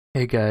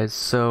Hey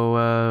guys,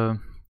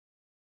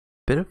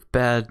 bit of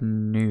bad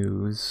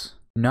news.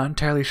 Not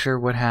entirely sure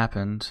what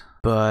happened,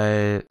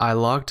 but I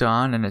logged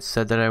on and it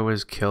said that I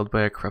was killed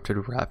by a corrupted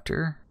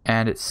raptor,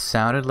 and it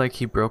sounded like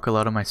he broke a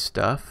lot of my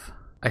stuff.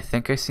 I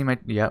think I see my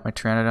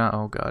Pteranodon.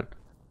 Oh god.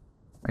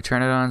 My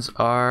Pteranodons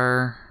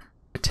are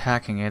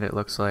attacking it, it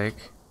looks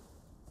like.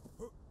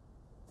 Oh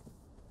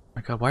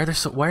my god, why are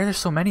there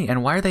so many,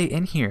 and why are they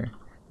in here?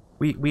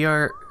 We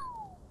are.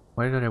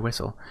 Why did I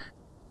whistle?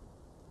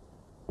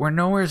 We're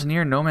nowhere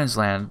near no man's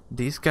land.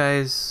 These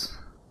guys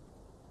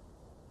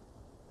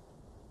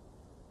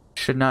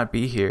should not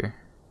be here.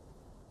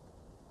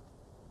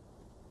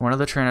 One of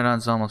the Pteranodons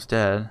is almost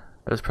dead.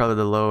 That was probably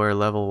the lower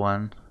level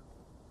one.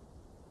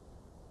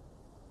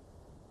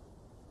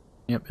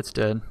 Yep, it's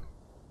dead.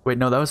 Wait,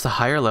 no, that was the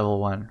higher level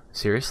one.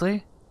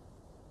 Seriously?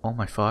 Oh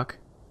my fuck.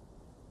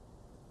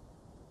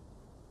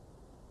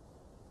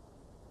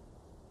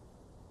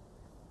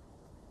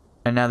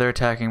 And now they're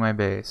attacking my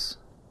base.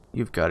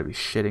 You've got to be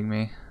shitting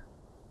me.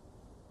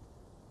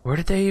 Where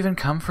did they even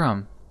come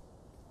from?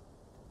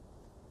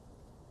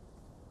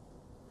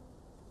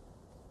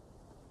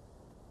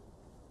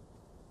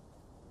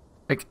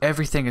 Like,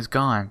 everything is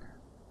gone.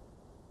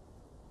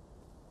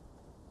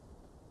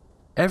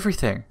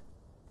 Everything.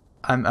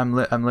 I'm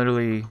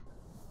literally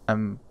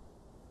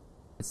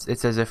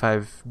it's as if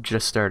I've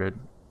just started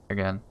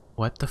again.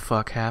 What the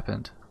fuck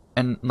happened?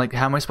 And like,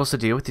 how am I supposed to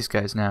deal with these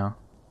guys now?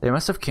 They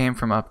must have came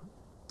from up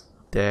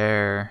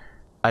there.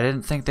 I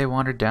didn't think they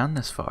wandered down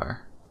this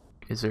far.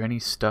 Is there any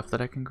stuff that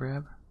I can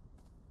grab?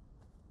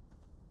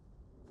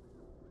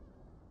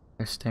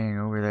 They're staying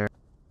over there.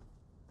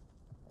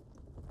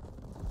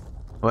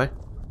 What?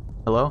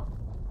 Hello?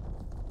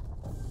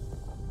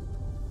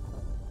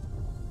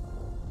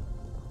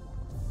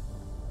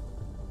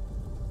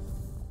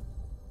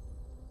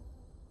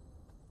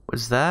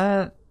 Was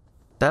that...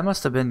 That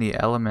must have been the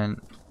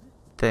element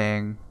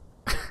thing.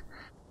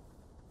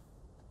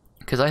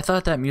 Because I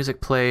thought that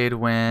music played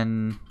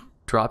when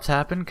drops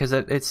happen, because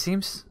it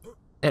seems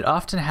it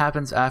often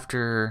happens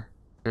after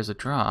there's a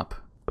drop,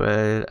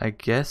 but I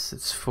guess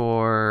it's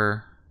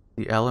for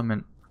the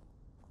element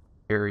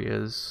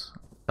areas,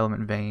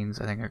 element veins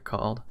I think they're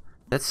called.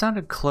 That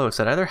sounded close.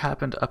 That either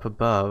happened up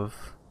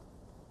above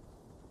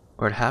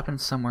or it happened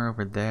somewhere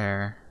over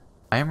there.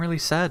 I am really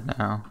sad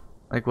now.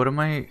 Like, what am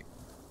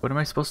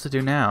I supposed to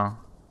do now?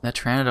 That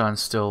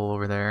Pteranodon's still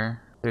over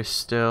there. There's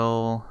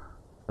still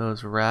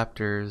those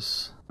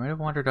raptors. Might have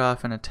wandered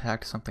off and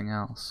attacked something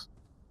else.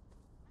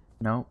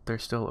 Nope, they're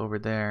still over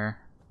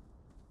there.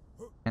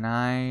 Can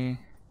I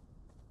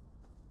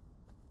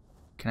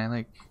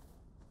like...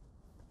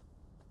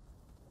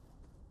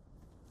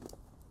 What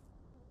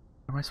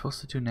am I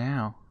supposed to do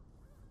now?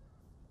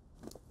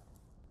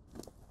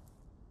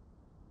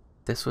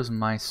 This was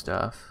my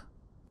stuff.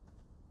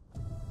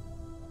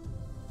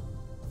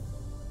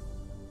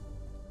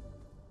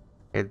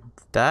 Okay,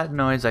 that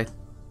noise I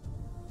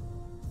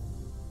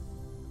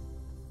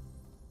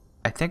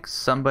think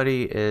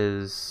somebody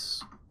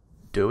is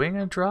doing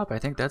a drop. I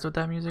think that's what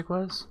that music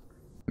was.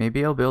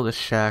 Maybe I'll build a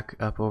shack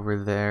up over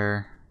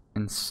there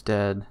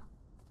instead.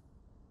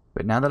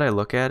 But now that I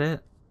look at it,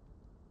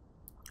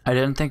 I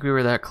didn't think we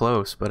were that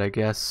close, but I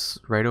guess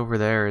right over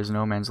there is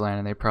no man's land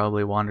and they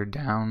probably wandered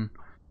down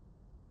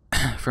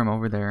from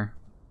over there.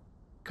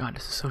 God,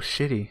 this is so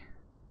shitty.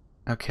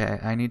 Okay,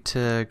 I need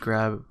to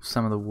grab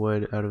some of the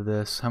wood out of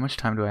this. How much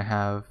time do I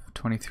have?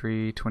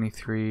 23,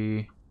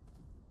 23.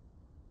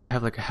 I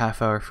have like a half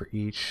hour for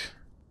each.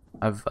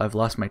 I've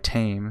lost my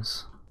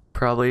tames.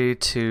 Probably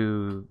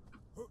to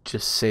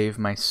just save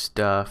my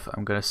stuff,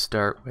 I'm gonna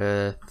start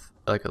with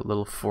like a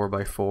little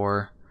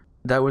 4x4.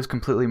 That was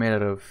completely made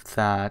out of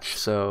thatch,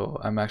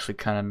 so I'm actually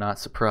kind of not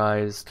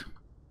surprised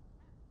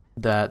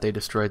that they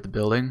destroyed the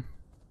building.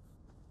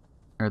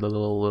 Or the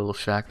little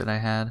shack that I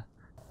had.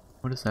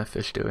 What is that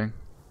fish doing?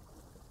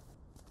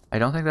 I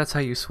don't think that's how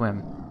you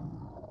swim.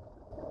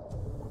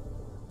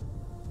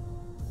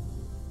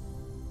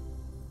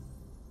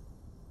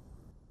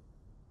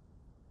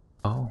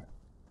 Oh.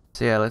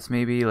 So yeah, let's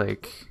maybe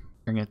like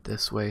bring it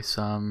this way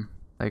some.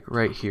 Like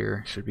right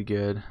here should be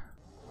good.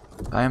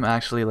 I am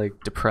actually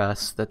like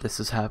depressed that this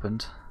has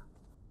happened.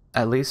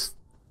 At least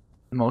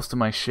most of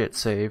my shit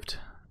saved.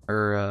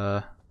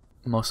 Or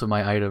most of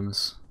my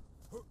items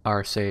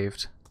are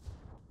saved.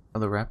 Oh,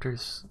 the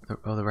raptors?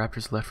 Oh, the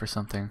raptors left for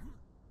something.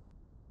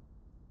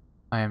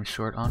 I am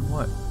short on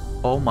wood.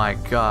 Oh my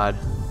god.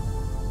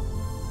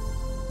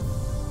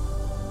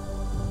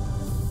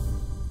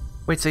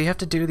 Wait, so you have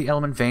to do the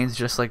element veins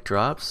just like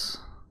drops?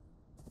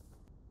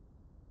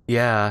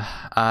 Yeah,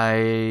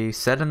 I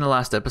said in the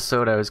last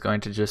episode I was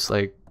going to just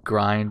like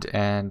grind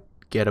and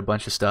get a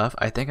bunch of stuff.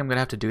 I think I'm gonna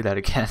have to do that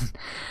again.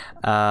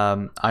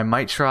 I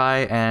might try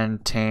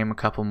and tame a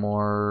couple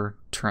more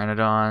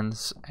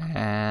Pteranodons,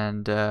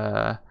 and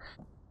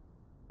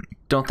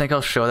don't think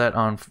I'll show that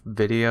on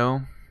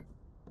video.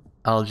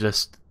 I'll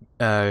just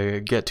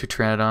get 2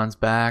 Pteranodons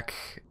back.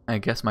 I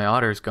guess my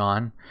otter's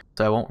gone,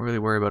 so I won't really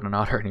worry about an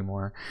otter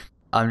anymore.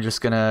 I'm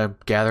just gonna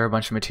gather a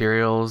bunch of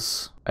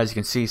materials, As you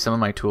can see, some of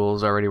my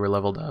tools already were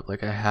leveled up.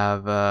 Like I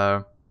have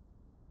a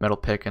metal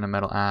pick and a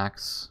metal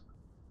axe.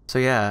 So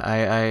yeah,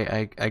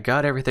 I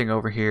got everything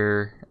over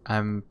here.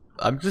 I'm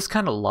just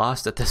kind of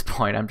lost at this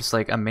point. I'm just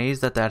like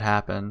amazed that that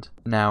happened.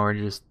 Now we're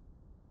just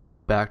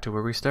back to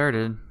where we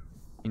started.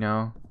 You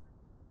know,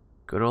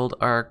 good old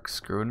Ark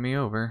screwing me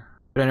over.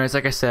 But anyways,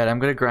 like I said, I'm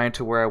gonna grind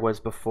to where I was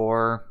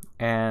before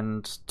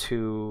and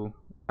to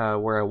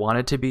where I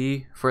wanted to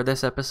be for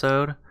this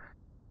episode,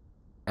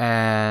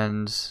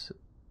 and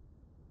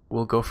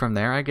we'll go from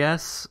there, I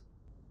guess.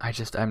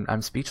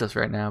 I'm speechless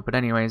right now. But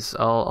anyways,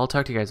 I'll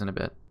talk to you guys in a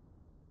bit.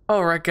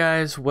 Alright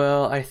guys,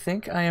 well, I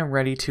think I am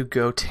ready to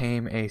go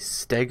tame a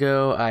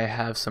stego. I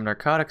have some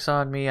narcotics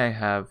on me. I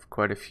have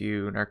quite a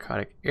few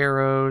narcotic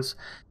arrows.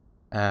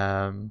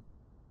 I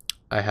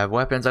have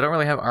weapons. I don't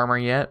really have armor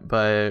yet,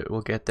 but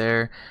we'll get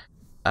there.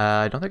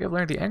 I don't think I've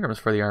learned the engrams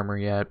for the armor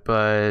yet,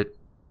 but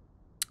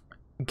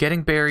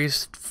getting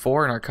berries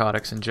for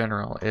narcotics in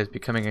general is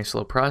becoming a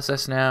slow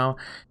process now.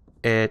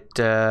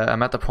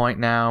 I'm at the point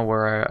now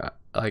where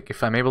like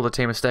if I'm able to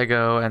tame a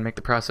stego and make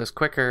the process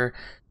quicker,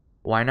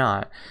 why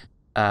not?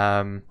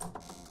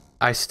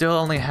 I still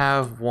only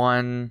have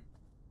one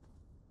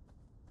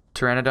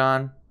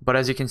pteranodon, but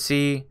as you can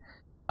see,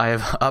 I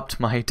have upped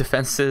my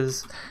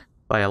defenses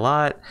by a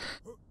lot.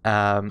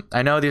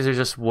 I know these are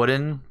just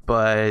wooden,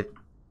 but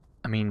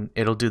I mean,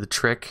 it'll do the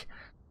trick.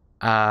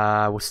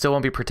 We still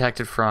won't be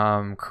protected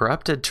from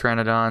corrupted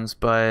pteranodons,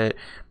 but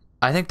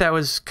I think that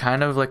was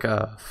kind of like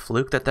a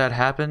fluke that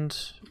happened.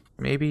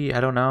 Maybe,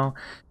 I don't know.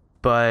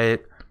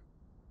 But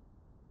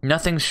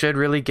nothing should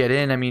really get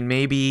in. I mean,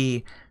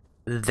 maybe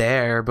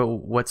there, but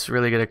what's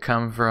really going to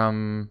come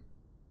from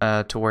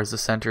towards the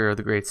center of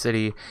the great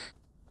city?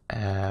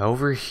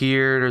 Over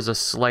here, there's a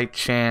slight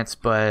chance,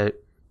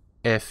 but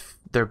if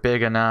they're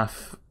big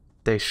enough,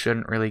 they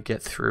shouldn't really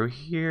get through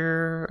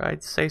here,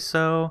 I'd say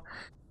so.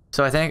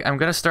 So I think I'm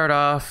going to start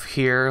off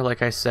here,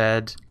 like I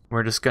said.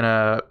 We're just going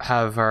to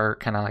have our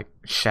kind of like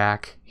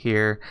shack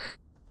here.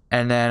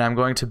 And then I'm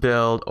going to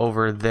build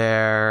over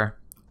there.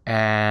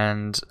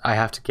 And I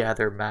have to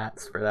gather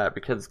mats for that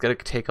because it's going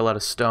to take a lot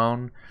of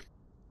stone.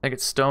 I think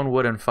it's stone,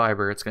 wood, and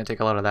fiber. It's going to take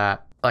a lot of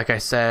that. Like I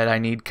said, I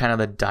need kind of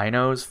the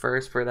dinos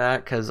first for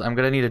that because I'm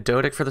going to need a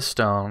dodic for the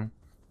stone.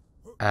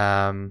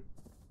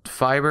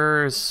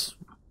 Fiber is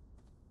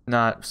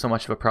not so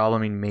much of a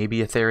problem. I mean,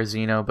 maybe a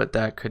therizino, but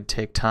that could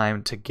take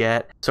time to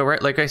get. So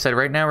right, like I said,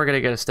 right now we're going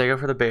to get a stego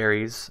for the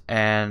berries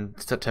and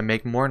to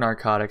make more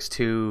narcotics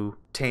to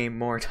tame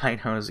more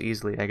dinos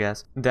easily, I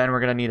guess. Then we're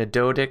going to need a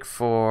dodic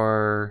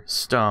for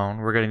stone.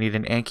 We're going to need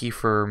an anki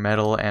for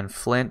metal and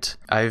flint.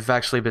 I've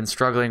actually been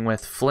struggling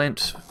with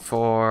flint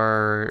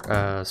for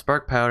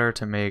spark powder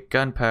to make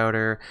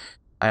gunpowder.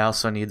 I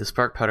also need the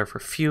spark powder for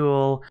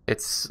fuel.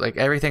 It's like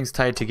everything's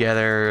tied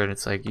together and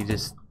it's like you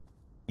just...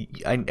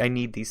 I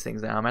need these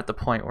things now. I'm at the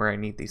point where I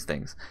need these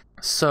things.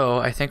 So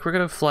I think we're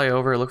going to fly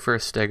over, look for a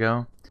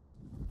stego.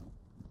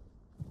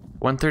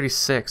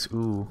 136.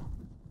 Ooh.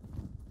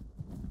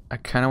 I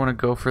kind of want to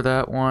go for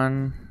that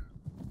one.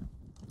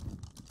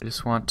 I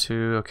just want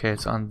to... Okay,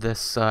 it's on this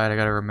side. I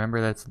got to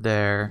remember that's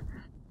there.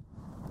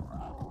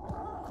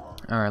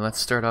 Alright, let's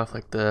start off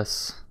like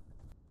this.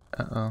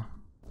 Uh-oh.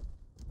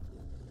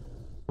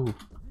 Ooh.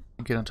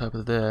 Get on top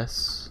of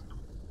this.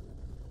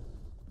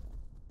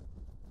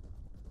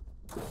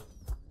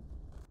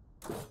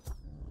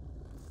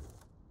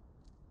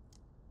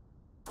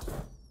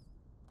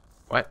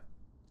 What?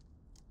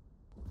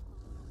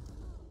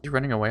 Is he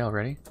running away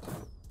already?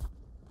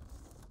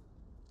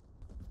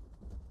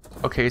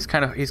 Okay, he's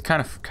kind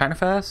of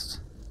fast.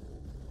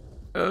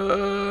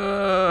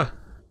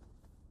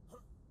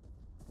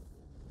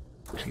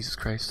 Jesus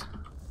Christ.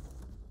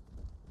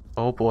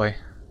 Oh boy.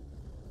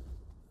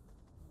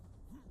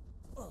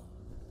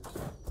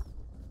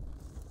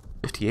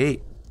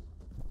 $58.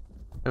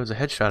 That was a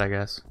headshot, I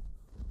guess.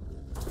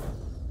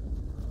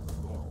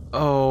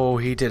 Oh,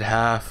 he did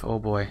half. Oh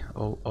boy.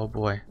 Oh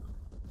boy.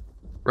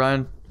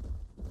 Run.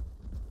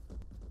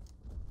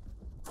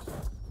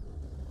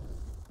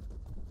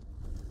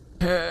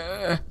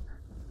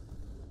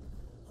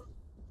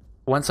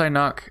 Once I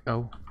knock...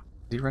 Oh.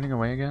 Is he running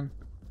away again?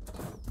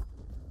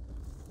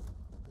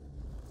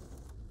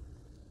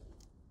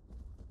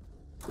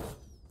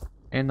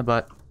 In the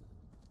butt.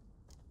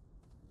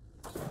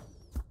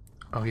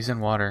 Oh, he's in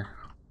water.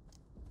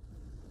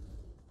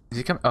 Is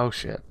he come? Oh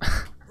shit.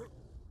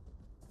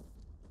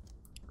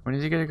 When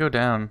is he gonna go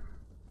down?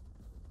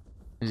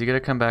 Is he gonna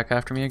come back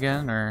after me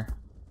again, or?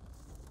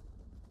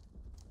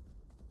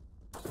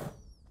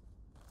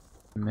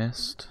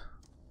 Missed.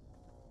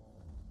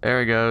 There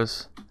he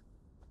goes.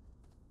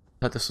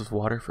 Thought this was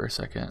water for a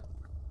second.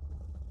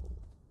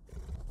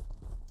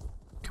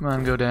 Come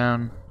on, go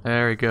down.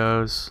 There he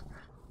goes.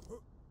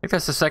 I think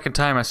that's the second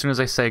time. As soon as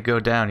I say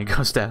go down, he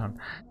goes down.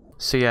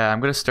 So yeah, I'm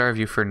gonna starve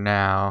you for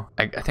now.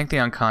 I think the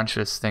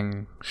unconscious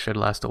thing should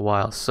last a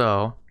while,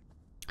 so...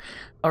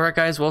 Alright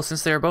guys, well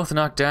since they are both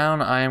knocked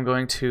down, I am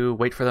going to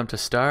wait for them to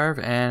starve,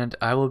 and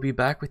I will be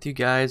back with you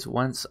guys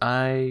once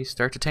I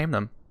start to tame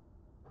them.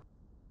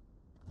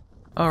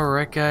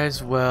 Alright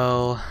guys,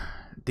 well,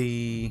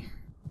 the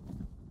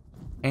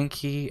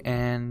Anki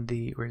and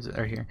the, where is it?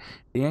 Right here.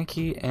 The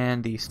Anki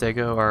and the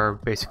Stego are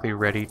basically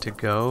ready to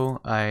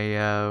go.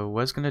 I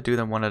was going to do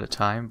them one at a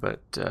time,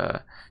 but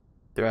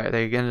they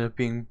ended up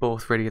being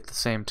both ready at the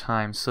same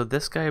time. So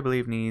this guy, I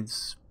believe,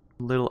 needs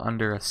a little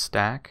under a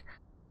stack.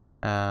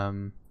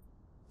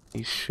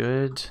 He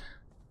should...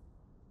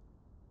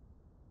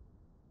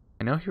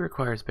 I know he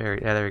requires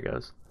berry. Yeah, there he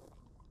goes.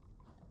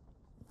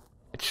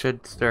 It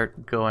should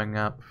start going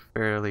up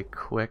fairly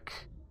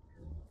quick.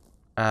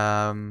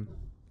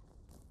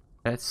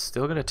 It's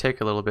still gonna take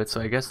a little bit, so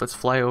I guess let's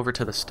fly over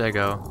to the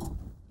Stego.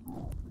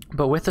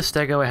 But with the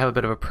Stego, I have a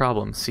bit of a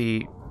problem.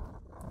 See,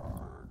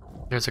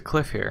 there's a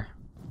cliff here.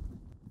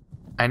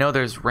 I know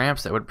there's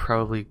ramps that would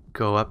probably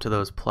go up to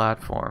those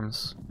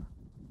platforms,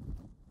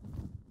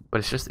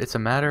 but it's a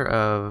matter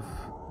of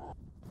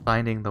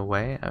finding the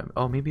way.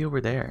 Oh, maybe over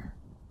there.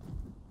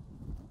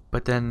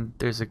 But then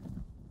there's a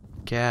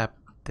gap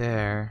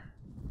there.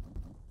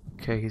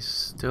 Okay, he's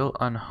still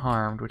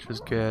unharmed, which is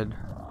good.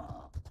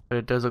 But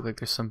it does look like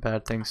there's some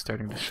bad things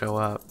starting to show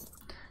up.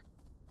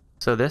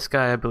 So this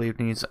guy, I believe,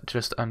 needs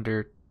just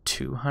under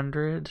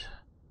 200.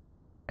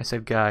 I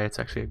said guy, it's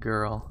actually a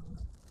girl.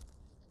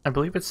 I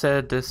believe it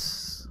said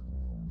this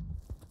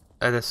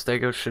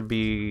Stego should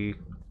be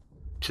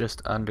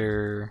just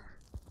under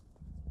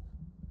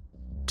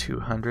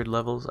 200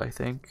 levels, I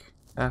think,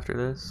 after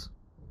this.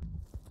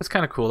 It's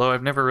kind of cool though.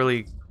 I've never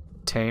really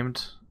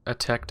tamed a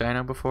tech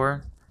dino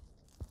before,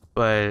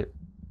 but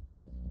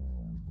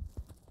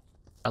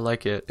I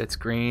like it. It's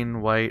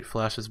green, white,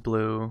 flashes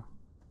blue.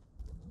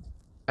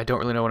 I don't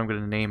really know what I'm going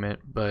to name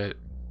it, but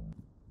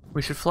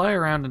we should fly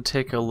around and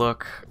take a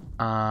look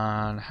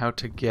on how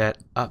to get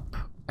up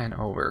and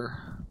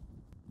over.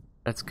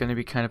 That's going to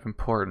be kind of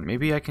important.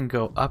 Maybe I can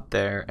go up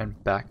there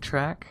and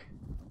backtrack.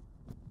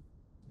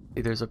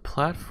 See, there's a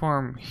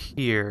platform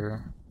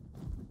here.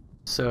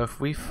 So if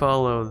we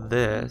follow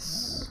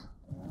this,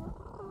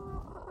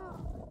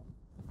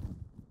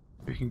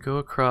 we can go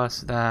across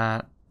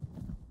that.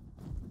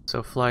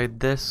 So fly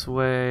this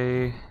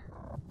way.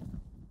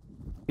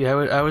 Yeah,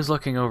 I was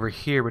looking over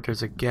here, but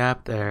there's a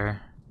gap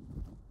there.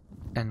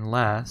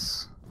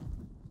 Unless...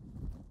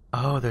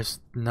 Oh, there's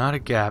not a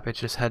gap, it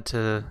just had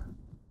to...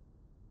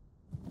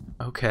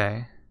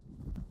 Okay.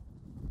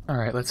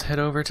 Alright, let's head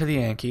over to the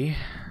Anki.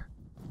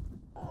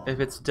 If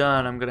it's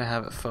done, I'm gonna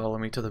have it follow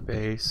me to the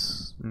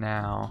base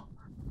now.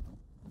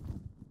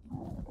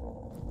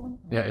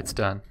 Yeah, it's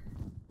done.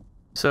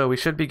 So we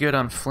should be good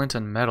on flint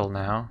and metal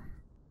now.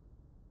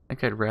 I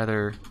think I'd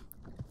rather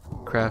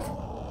craft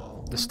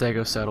the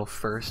Stego saddle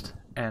first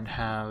and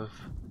have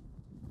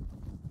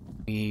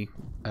me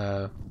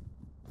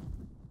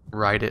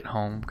ride it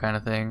home kind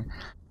of thing,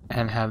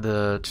 and have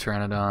the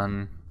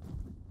Pteranodon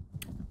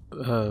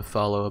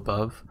follow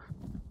above.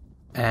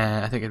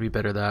 And I think it'd be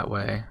better that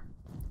way,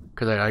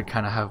 because I'd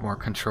kind of have more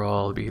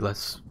control. It'd be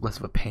less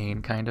of a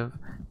pain, kind of.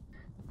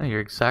 Oh, you're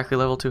exactly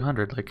level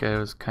 200, like I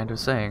was kind of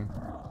saying.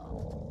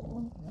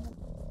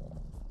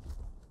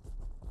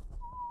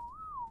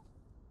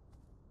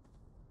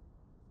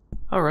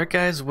 Alright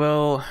guys,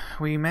 well,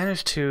 we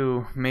managed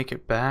to make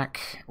it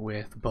back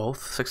with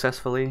both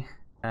successfully.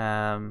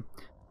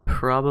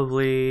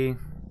 Probably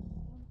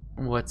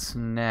what's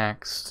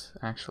next?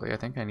 Actually, I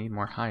think I need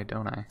more hide,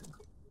 don't I?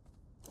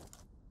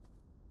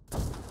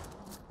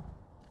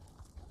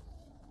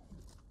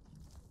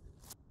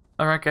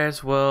 Alright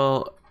guys,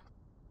 well,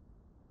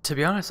 to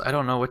be honest, I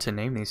don't know what to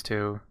name these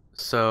two.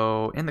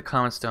 So, in the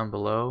comments down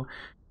below,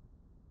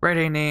 write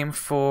a name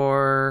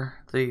for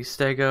the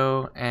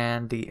Stego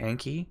and the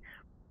Anki.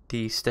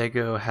 The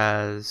Stego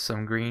has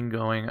some green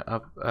going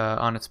up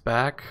on its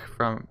back,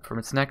 from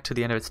its neck to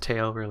the end of its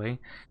tail, really.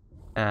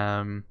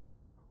 The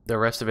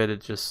rest of it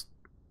is just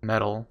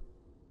metal,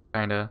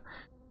 kinda.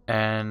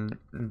 And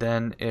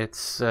then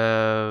its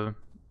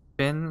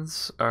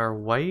fins are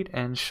white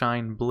and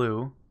shine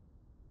blue.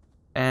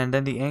 And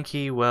then the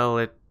Anki,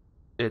 well,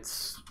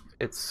 it's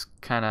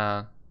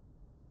kinda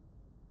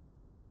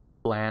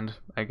bland,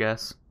 I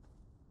guess.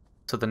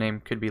 So the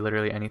name could be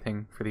literally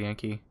anything for the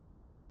Anki.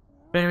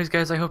 But anyways,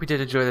 guys, I hope you did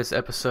enjoy this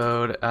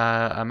episode.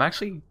 I'm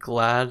actually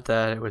glad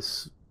that it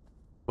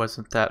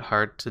wasn't that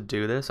hard to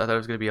do this. I thought it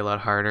was going to be a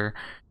lot harder.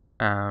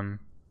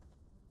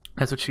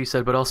 That's what she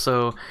said, but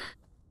also,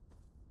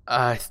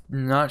 I'm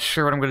not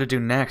sure what I'm going to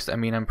do next. I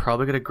mean, I'm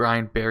probably going to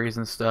grind berries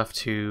and stuff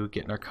to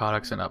get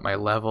narcotics and up my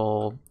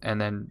level, and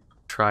then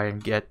try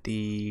and get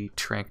the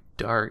trank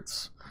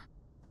darts.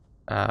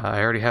 I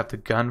already have the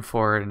gun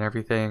for it and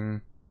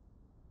everything.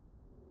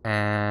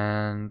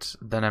 And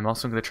then I'm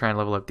also going to try and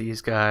level up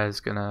these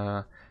guys.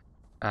 I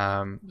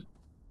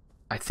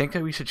think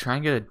that we should try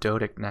and get a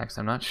Dodic next.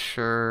 I'm not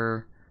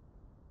sure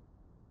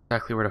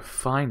exactly where to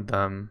find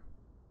them.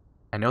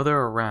 I know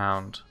they're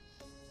around.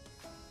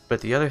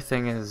 But the other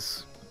thing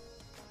is,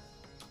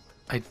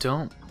 I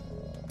don't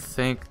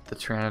think the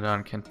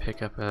Pteranodon can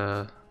pick up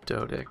a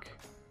Dodic.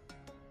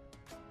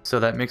 So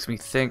that makes me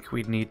think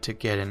we'd need to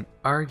get an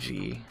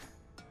RG.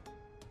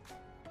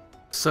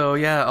 So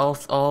yeah,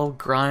 I'll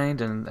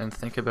grind and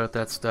think about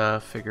that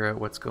stuff, figure out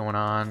what's going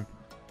on.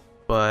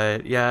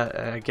 But yeah,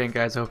 again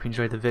guys, I hope you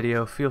enjoyed the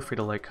video. Feel free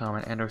to like,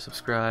 comment, and or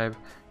subscribe.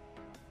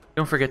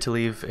 Don't forget to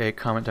leave a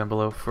comment down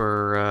below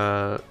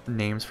for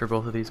names for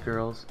both of these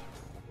girls.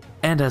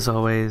 And as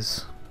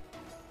always,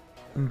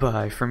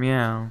 bye for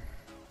meow.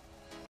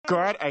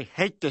 God, I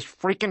hate this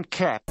freaking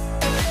cat.